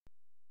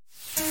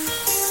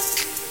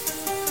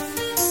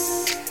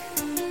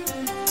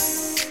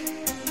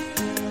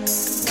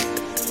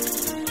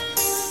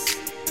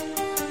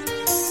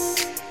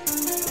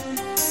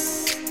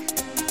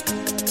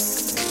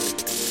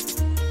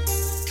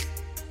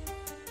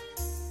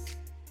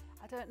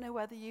don't know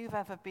whether you've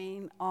ever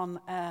been on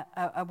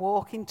a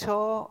walking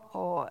tour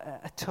or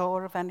a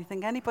tour of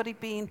anything. Anybody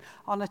been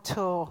on a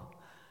tour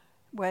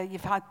where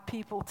you've had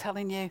people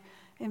telling you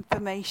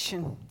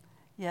information?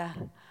 Yeah.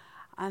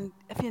 And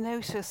if you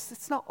notice,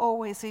 it's not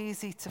always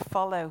easy to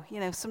follow. You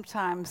know,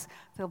 sometimes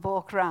they'll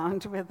walk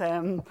around with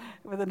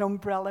an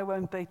umbrella,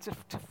 won't they, to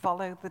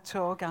follow the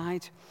tour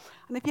guide.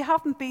 And if you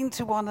haven't been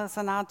to one as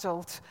an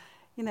adult,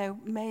 you know,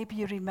 maybe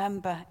you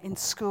remember in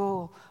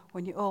school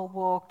when you all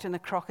walked in a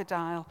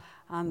crocodile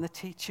and the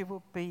teacher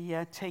would be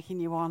taking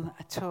you on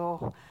a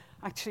tour.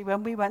 Actually,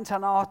 when we went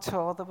on our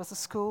tour, there was a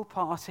school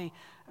party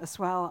as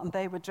well, and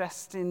they were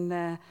dressed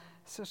in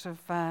sort of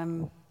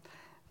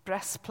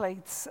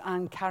breastplates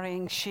and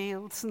carrying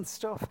shields and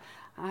stuff.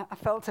 I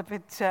felt a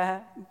bit,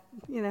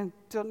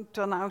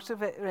 done out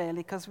of it, really,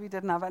 because we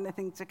didn't have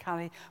anything to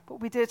carry. But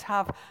we did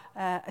have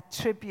a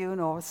tribune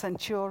or a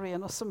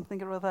centurion or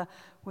something or other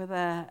with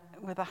a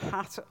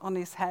hat on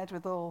his head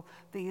with all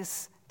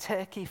these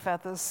turkey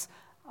feathers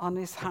on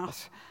his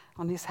hat,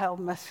 on his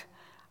helmet.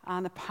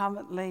 And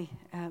apparently,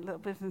 a little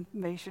bit of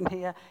information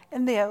here,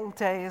 in the old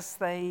days,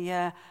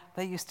 they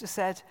used to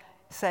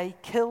say,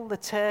 kill the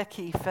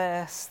turkey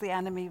first. The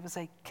enemy would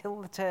say,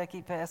 kill the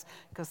turkey first,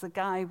 because the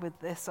guy with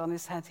this on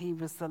his head, he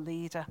was the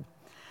leader.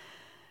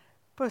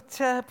 But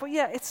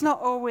yeah, it's not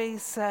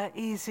always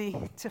easy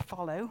to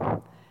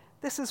follow.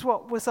 This is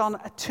what was on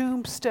a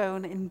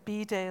tombstone in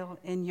Bedale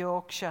in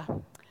Yorkshire.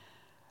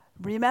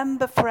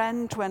 Remember,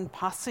 friend, when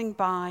passing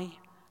by,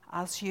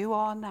 as you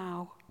are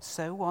now,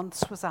 so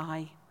once was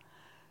I.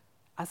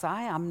 As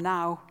I am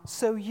now,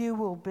 so you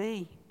will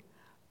be.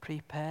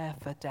 Prepare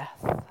for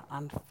death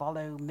and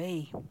follow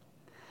me.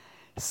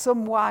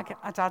 Some wag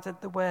had added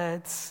the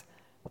words,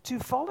 to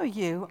follow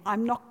you,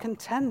 I'm not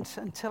content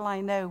until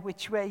I know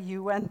which way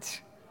you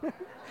went.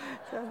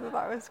 So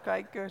that was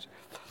quite good.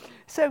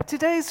 So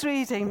today's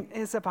reading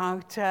is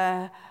about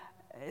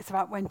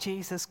when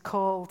Jesus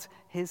called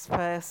his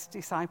first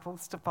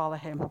disciples to follow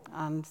him.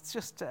 And it's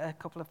just a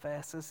couple of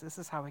verses. This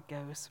is how it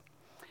goes.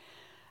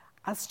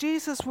 As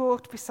Jesus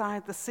walked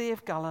beside the Sea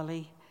of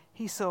Galilee,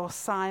 he saw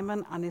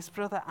Simon and his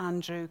brother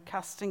Andrew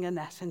casting a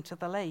net into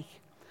the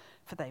lake,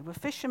 for they were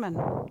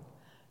fishermen.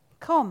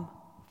 Come,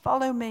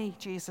 follow me,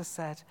 Jesus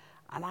said,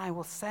 and I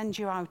will send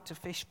you out to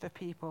fish for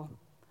people.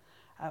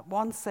 At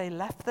once they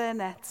left their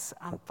nets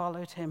and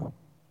followed him.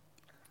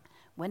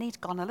 When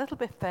he'd gone a little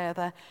bit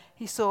further,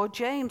 he saw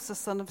James, the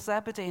son of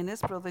Zebedee, and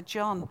his brother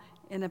John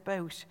in a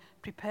boat,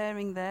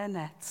 preparing their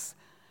nets.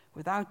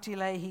 Without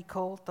delay he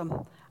called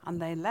them,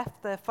 and they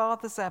left their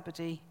father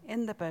Zebedee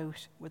in the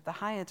boat with the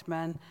hired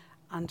men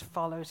and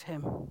followed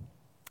him.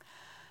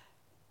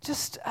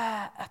 Just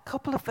a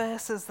couple of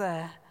verses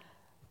there,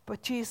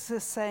 but Jesus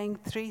is saying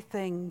three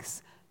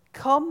things.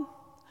 Come,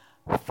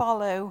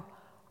 follow,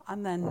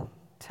 and then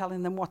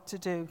telling them what to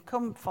do.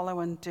 Come, follow,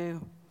 and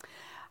do.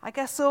 I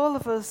guess all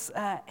of us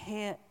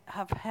here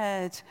have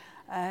heard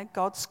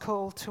God's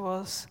call to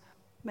us.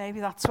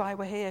 Maybe that's why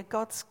we're here.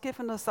 God's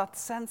given us that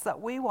sense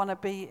that we want to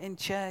be in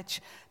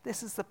church.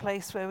 This is the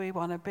place where we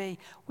want to be.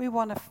 We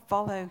want to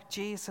follow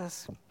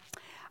Jesus.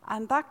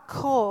 And that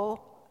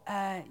call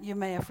you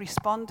may have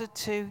responded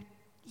to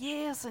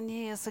years and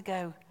years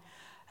ago,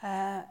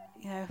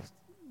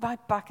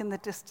 right back in the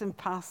distant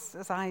past,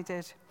 as I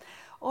did.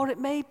 Or it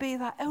may be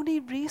that only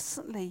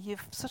recently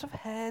you've sort of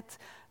heard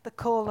the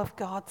call of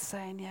God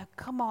saying, yeah,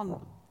 come on,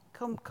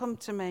 come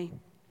to me.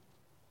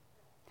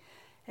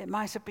 It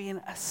might have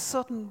been a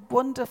sudden,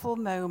 wonderful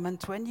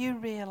moment when you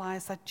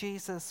realized that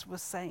Jesus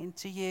was saying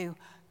to you,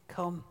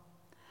 come.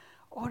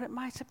 Or it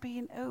might have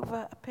been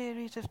over a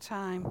period of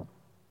time.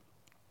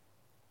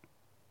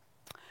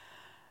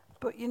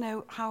 But,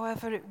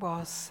 however it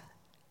was,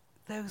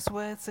 those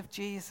words of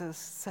Jesus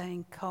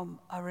saying, come,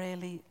 are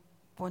really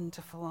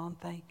wonderful,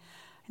 aren't they?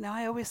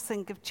 I always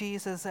think of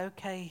Jesus,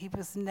 okay, he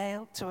was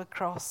nailed to a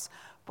cross,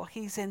 but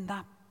he's in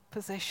that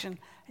position.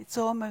 It's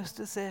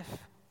almost as if,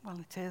 well,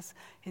 it is,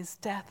 his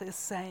death is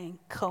saying,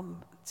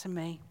 come to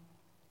me.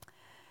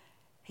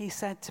 He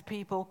said to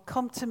people,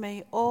 come to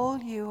me, all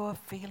you are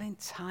feeling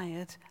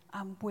tired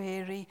and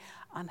weary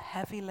and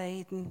heavy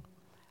laden.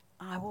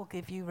 I will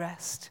give you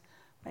rest.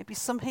 Maybe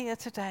some here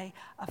today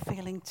are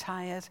feeling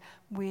tired,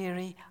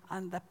 weary,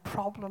 and the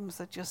problems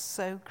are just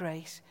so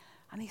great.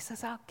 And he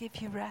says, I'll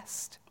give you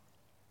rest.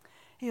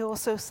 He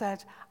also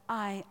said,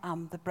 I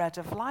am the bread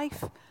of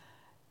life.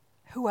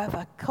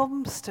 Whoever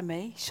comes to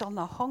me shall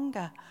not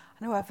hunger,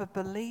 and whoever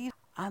believes.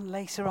 And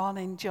later on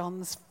in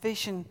John's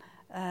vision,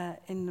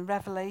 in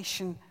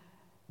Revelation,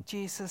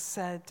 Jesus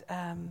said,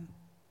 I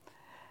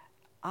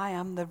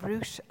am the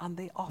root and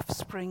the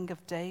offspring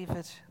of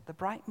David, the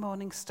bright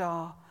morning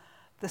star.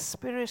 The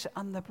Spirit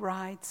and the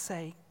bride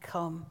say,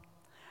 come.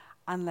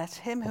 And let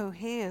him who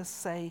hears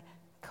say,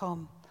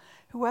 come.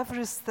 Whoever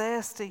is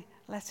thirsty,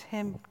 let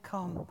him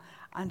come.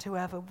 And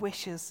whoever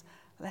wishes,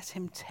 let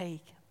him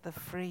take the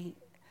free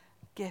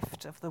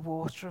gift of the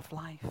water of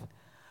life.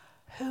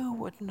 Who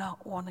would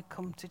not want to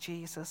come to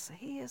Jesus?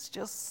 He is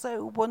just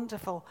so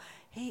wonderful.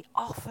 He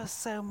offers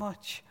so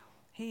much.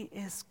 He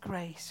is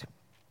great.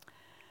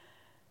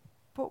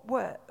 But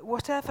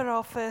whatever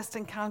our first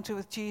encounter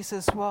with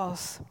Jesus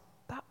was,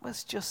 that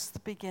was just the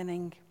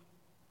beginning.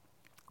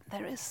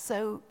 There is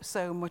so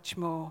much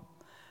more.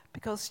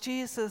 Because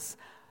Jesus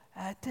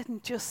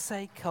didn't just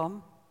say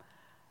come,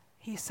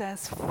 he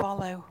says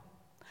follow.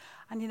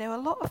 And a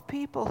lot of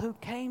people who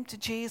came to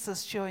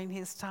Jesus during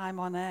his time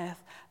on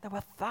earth, there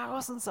were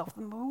thousands of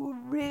them who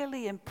were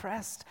really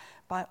impressed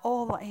by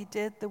all that he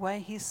did, the way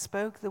he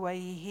spoke, the way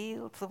he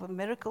healed, the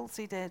miracles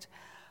he did.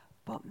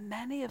 But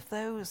many of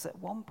those at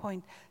one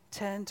point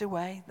turned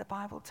away. The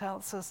Bible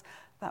tells us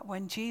that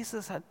when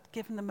Jesus had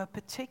given them a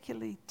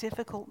particularly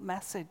difficult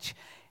message,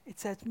 it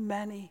said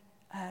many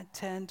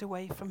turned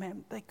away from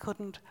him. They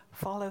couldn't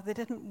follow. They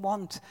didn't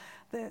want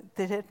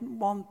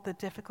the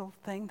difficult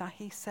thing that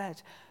he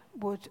said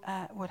would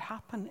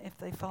happen if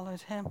they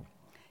followed him.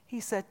 He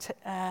said,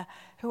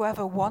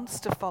 whoever wants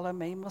to follow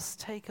me must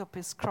take up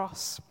his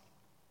cross.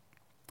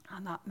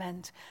 And that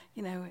meant,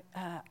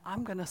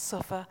 I'm going to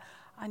suffer,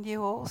 and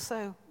you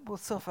also will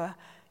suffer.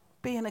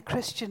 Being a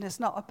Christian is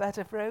not a bed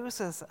of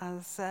roses,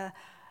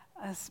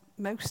 as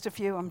most of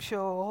you, I'm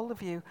sure all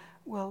of you,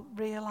 will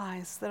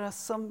realize. There are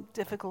some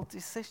difficult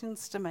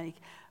decisions to make.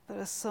 There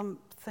are some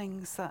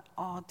things that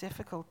are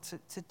difficult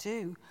to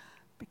do,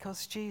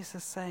 because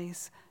Jesus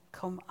says,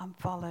 come and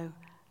follow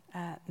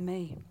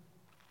me.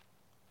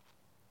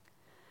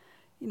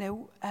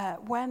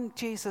 When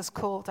Jesus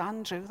called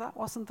Andrew, that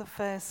wasn't the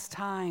first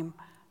time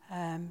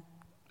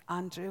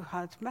Andrew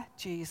had met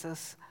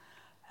Jesus.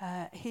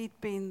 He'd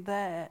been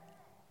there.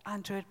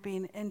 Andrew had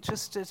been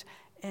interested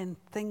in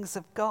things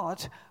of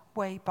God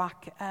way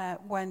back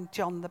when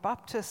John the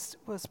Baptist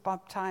was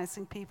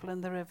baptizing people in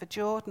the River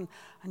Jordan.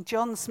 And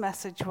John's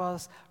message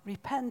was,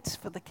 repent,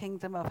 for the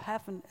kingdom of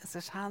heaven is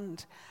at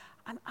hand.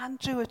 And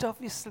Andrew had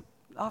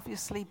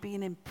obviously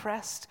been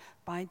impressed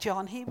by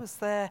John. He was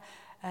there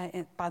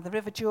by the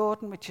River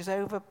Jordan, which is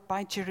over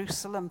by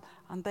Jerusalem,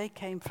 and they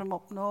came from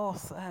up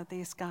north,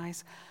 these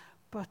guys.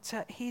 But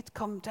he'd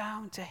come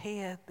down to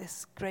hear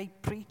this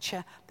great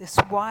preacher, this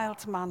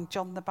wild man,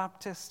 John the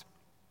Baptist.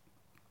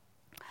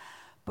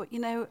 But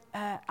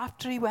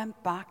after he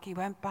went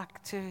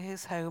back to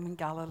his home in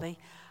Galilee,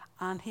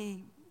 and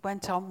he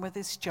went on with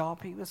his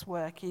job. He was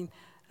working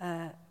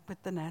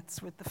with the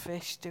nets, with the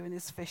fish, doing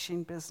his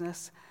fishing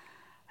business.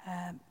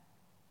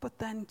 But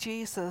then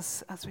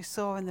Jesus, as we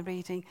saw in the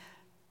reading,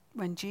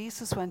 when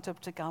Jesus went up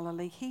to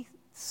Galilee, he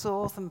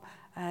saw them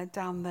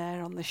down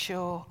there on the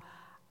shore.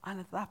 And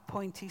at that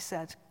point he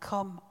said,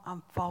 come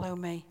and follow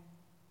me.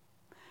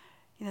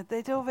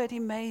 They'd already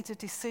made a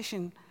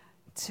decision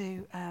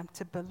to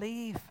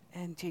believe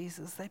in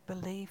Jesus. They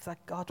believed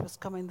that God was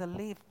coming.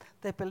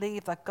 They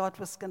believed that God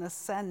was going to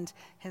send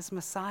his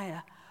Messiah.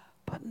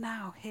 But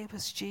now here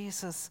was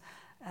Jesus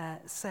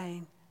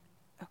saying,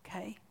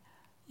 okay,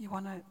 you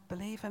want to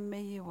believe in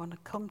me? You want to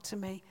come to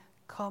me?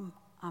 Come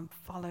and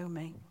follow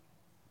me.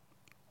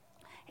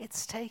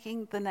 It's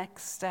taking the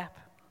next step.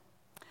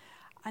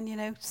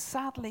 And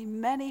sadly,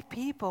 many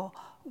people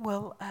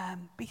will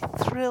be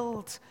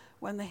thrilled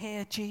when they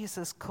hear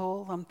Jesus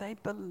call them. They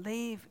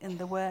believe in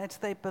the word.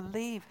 They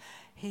believe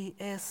he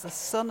is the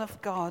Son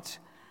of God,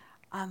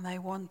 and they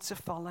want to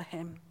follow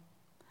him.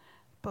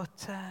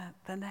 But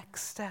the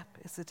next step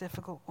is a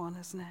difficult one,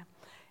 isn't it?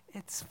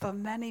 It's for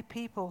many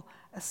people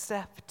a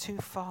step too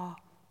far.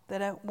 They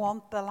don't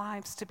want their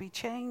lives to be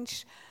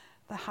changed.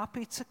 They're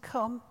happy to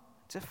come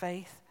to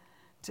faith,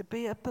 to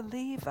be a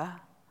believer,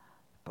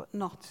 but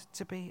not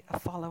to be a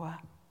follower.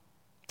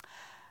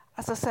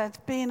 As I said,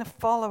 being a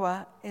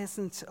follower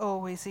isn't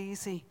always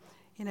easy.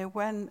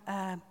 When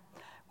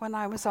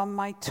I was on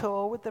my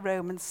tour with the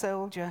Roman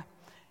soldier,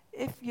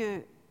 if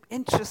you're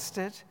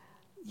interested,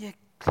 you're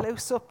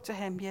close up to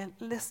him, you're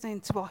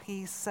listening to what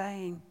he's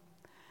saying.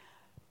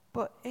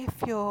 But if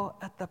you're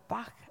at the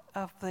back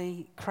of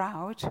the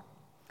crowd,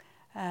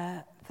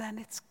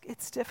 then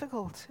it's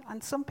difficult.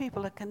 And some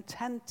people are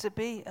content to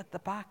be at the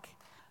back.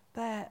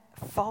 They're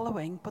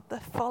following, but they're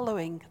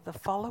following the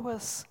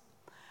followers.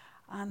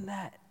 And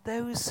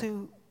those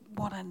who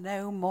want to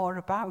know more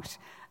about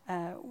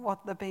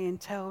what they're being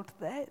told,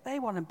 they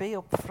want to be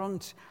up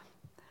front.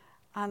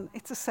 And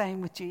it's the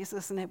same with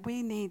Jesus, isn't it?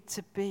 We need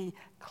to be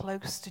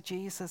close to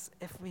Jesus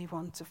if we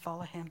want to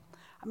follow him.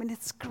 I mean,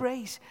 it's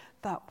great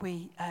that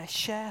we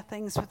share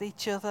things with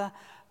each other,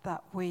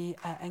 that we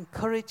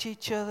encourage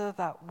each other,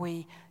 that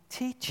we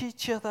teach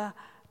each other.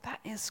 That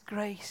is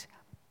great.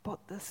 But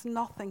there's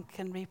nothing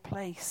can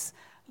replace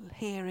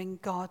hearing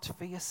God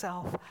for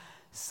yourself.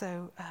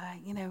 So,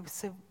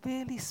 so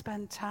really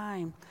spend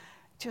time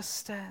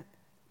just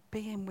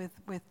being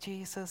with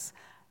Jesus,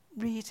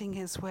 reading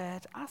his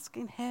word,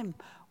 asking him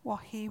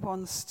what he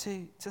wants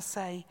to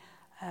say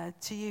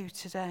to you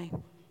today.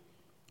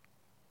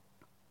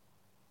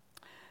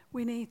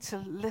 We need to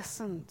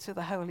listen to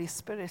the Holy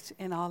Spirit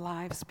in our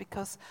lives,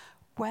 because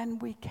when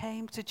we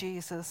came to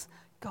Jesus,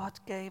 God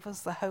gave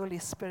us the Holy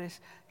Spirit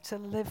to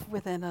live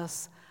within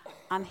us.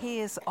 And he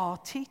is our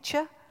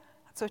teacher.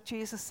 That's what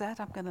Jesus said.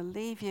 I'm going to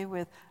leave you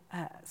with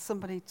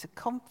somebody to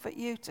comfort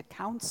you, to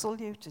counsel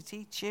you, to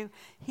teach you.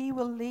 He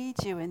will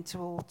lead you into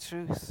all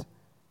truth.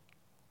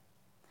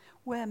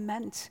 We're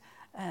meant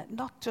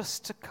not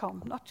just to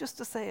come, not just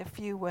to say a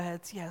few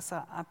words, yes,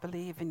 I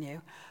believe in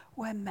you.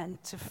 We're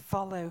meant to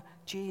follow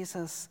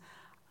Jesus,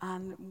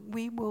 and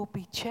we will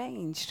be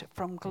changed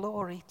from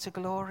glory to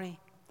glory.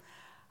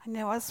 And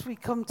as we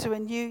come to a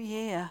new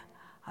year,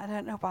 I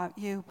don't know about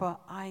you, but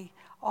I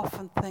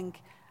often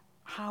think,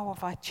 how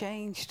have I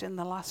changed in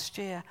the last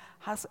year?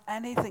 Has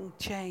anything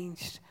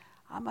changed?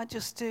 Am I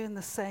just doing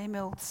the same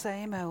old,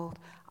 same old?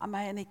 Am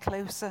I any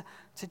closer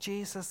to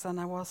Jesus than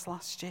I was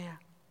last year?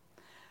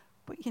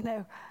 But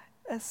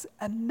as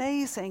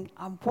amazing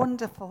and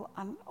wonderful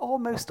and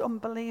almost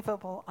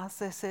unbelievable as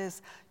this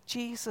is,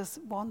 Jesus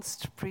wants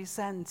to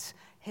present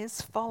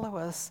his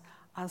followers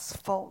as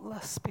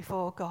faultless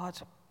before God.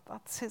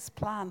 That's his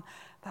plan,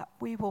 that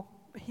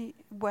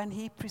when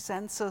he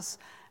presents us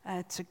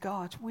to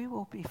God, we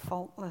will be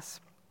faultless.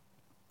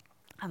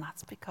 And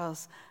that's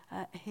because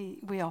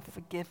we are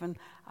forgiven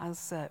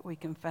as we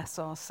confess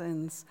our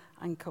sins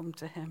and come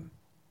to him.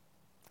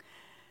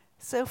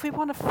 So if we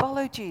want to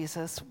follow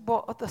Jesus,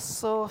 what are the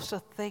sort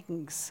of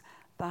things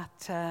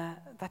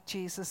that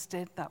Jesus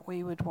did that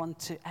we would want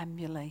to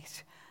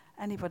emulate?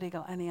 Anybody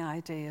got any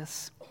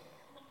ideas?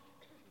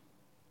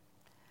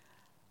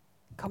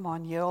 Come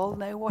on, you all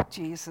know what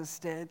Jesus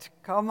did.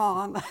 Come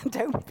on,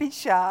 don't be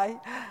shy.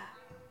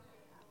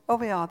 Oh,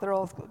 we are, they're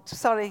all good.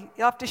 Sorry,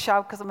 you have to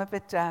shout because I'm a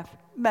bit deaf.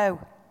 Mo.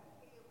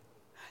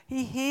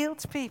 He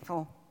healed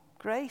people.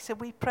 Great. Are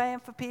we praying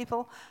for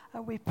people?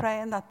 Are we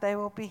praying that they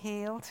will be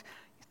healed?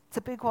 It's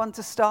a big one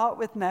to start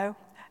with, Mo.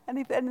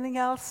 Anything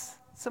else?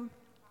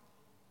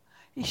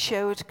 He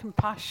showed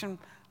compassion.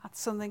 That's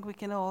something we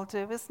can all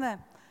do, isn't it?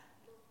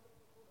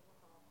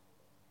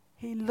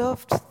 He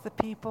loved the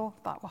people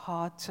that were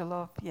hard to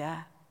love.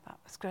 Yeah, that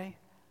was great.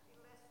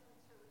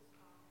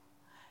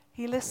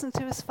 He listened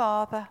to his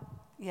father.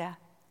 Yeah,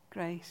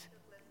 great.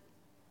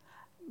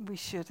 We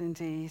should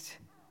indeed.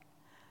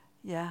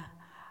 Yeah,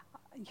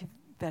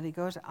 very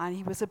good. And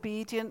he was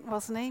obedient,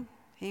 wasn't he?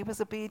 He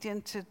was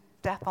obedient to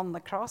death on the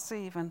cross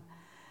even.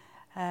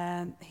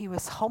 He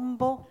was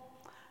humble.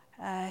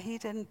 He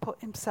didn't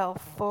put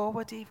himself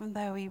forward even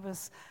though he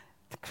was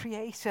the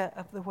creator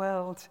of the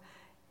world.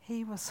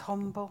 He was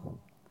humble.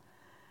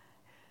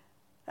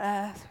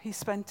 He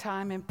spent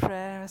time in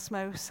prayer, as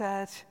Mo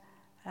said.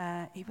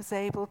 He was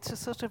able to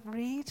sort of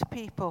read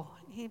people.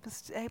 He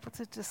was able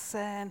to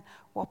discern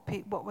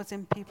what was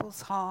in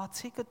people's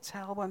hearts. He could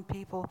tell when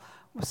people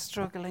were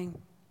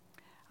struggling,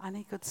 and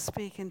he could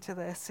speak into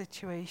their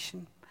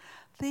situation.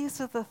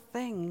 These are the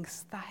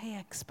things that he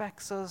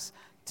expects us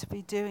to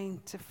be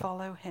doing to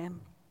follow him.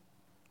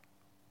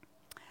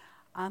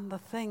 And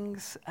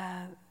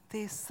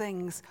these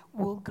things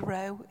will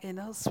grow in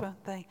us,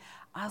 won't they?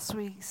 As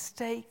we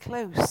stay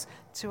close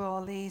to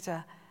our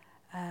leader,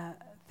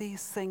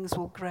 these things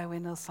will grow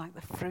in us like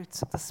the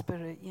fruits of the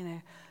Spirit,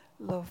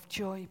 love,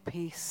 joy,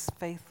 peace,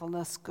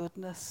 faithfulness,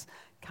 goodness,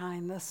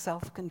 kindness,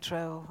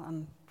 self-control,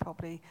 and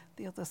probably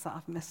the others that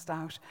I've missed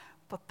out.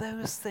 But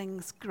those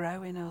things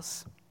grow in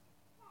us.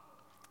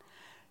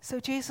 So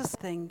Jesus'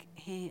 thing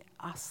he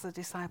asked the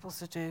disciples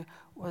to do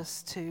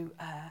was to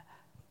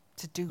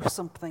do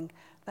something.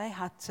 They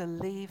had to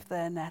leave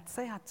their nets.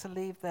 They had to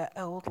leave their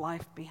old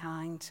life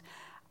behind.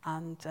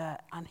 And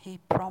he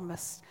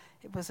promised.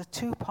 It was a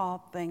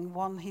two-part thing.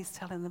 One, he's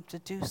telling them to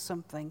do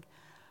something.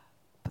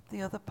 But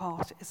the other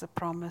part is a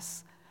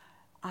promise.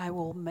 I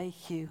will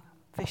make you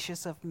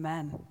fishers of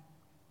men.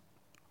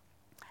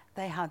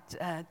 They had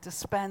to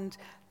spend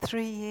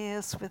 3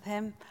 years with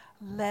him,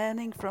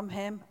 learning from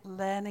him,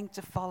 learning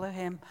to follow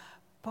him.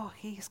 But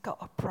he's got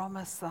a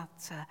promise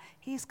that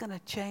he's going to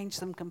change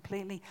them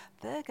completely.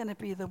 They're going to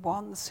be the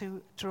ones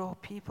who draw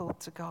people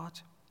to God.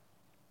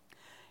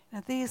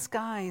 These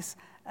guys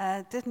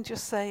didn't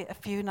just say a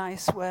few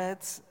nice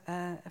words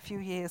a few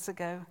years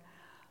ago.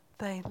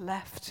 They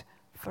left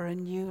for a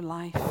new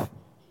life.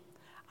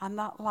 And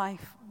that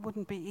life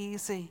wouldn't be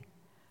easy,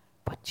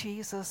 but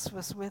Jesus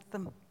was with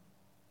them.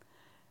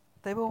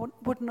 They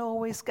wouldn't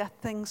always get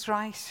things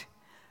right,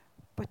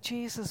 but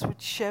Jesus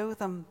would show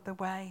them the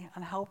way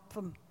and help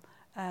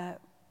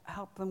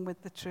them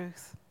with the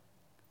truth.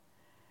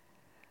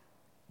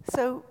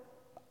 So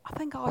I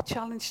think our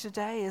challenge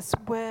today is,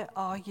 where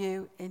are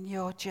you in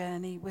your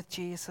journey with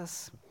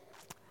Jesus?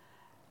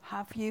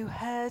 Have you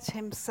heard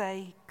him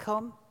say,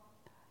 come,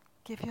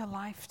 give your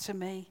life to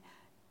me.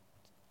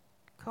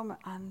 Come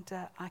and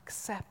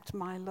accept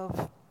my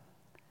love.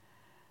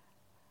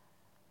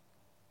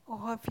 Or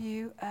have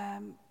you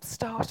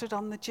started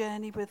on the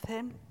journey with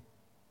him?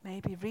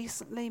 Maybe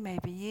recently,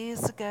 maybe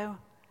years ago.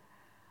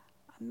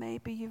 And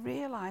maybe you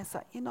realize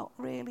that you're not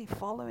really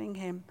following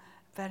him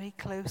very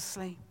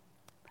closely.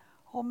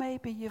 Or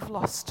maybe you've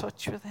lost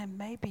touch with him.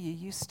 Maybe you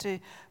used to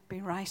be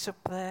right up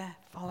there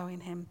following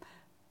him,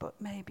 but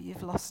maybe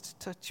you've lost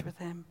touch with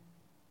him.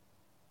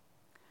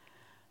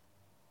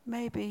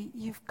 Maybe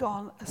you've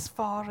gone as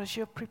far as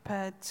you're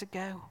prepared to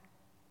go.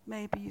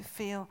 Maybe you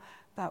feel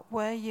that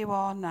where you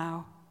are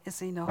now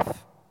is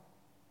enough.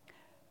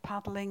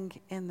 Paddling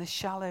in the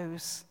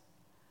shallows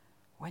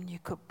when you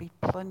could be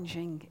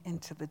plunging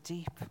into the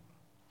deep.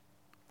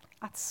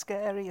 That's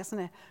scary, isn't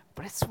it?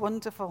 But it's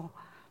wonderful.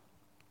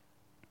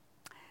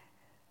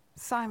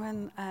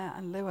 Simon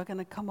and Lou are going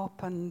to come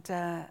up and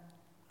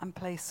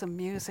play some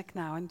music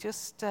now. And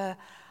just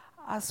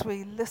as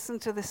we listen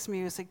to this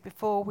music,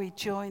 before we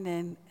join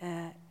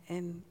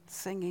in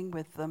singing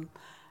with them,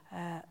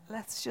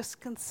 let's just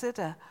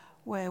consider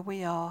where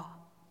we are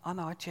on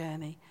our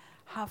journey.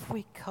 Have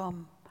we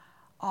come?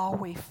 Are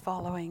we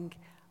following?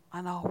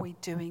 And are we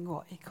doing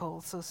what he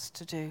calls us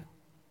to do?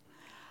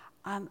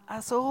 And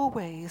as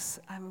always,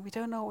 we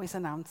don't always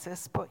announce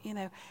this, but,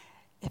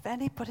 if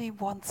anybody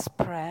wants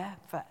prayer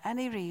for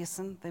any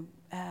reason,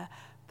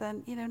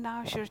 then,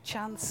 now's your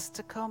chance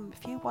to come.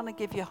 If you want to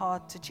give your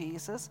heart to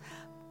Jesus,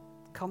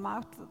 come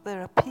out.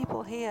 There are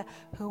people here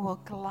who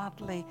will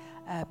gladly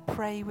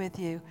pray with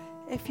you.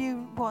 If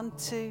you want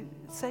to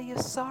say you're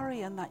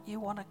sorry and that you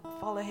want to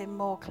follow him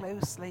more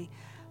closely,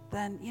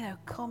 then,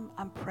 come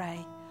and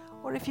pray.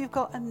 Or if you've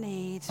got a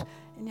need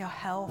in your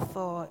health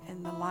or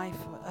in the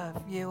life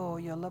of you or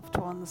your loved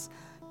ones,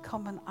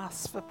 come and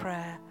ask for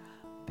prayer,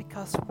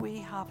 because we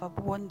have a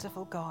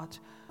wonderful God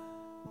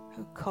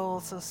who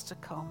calls us to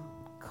come,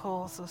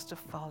 calls us to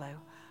follow,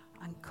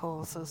 and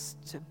calls us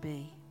to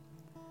be.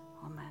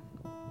 Amen.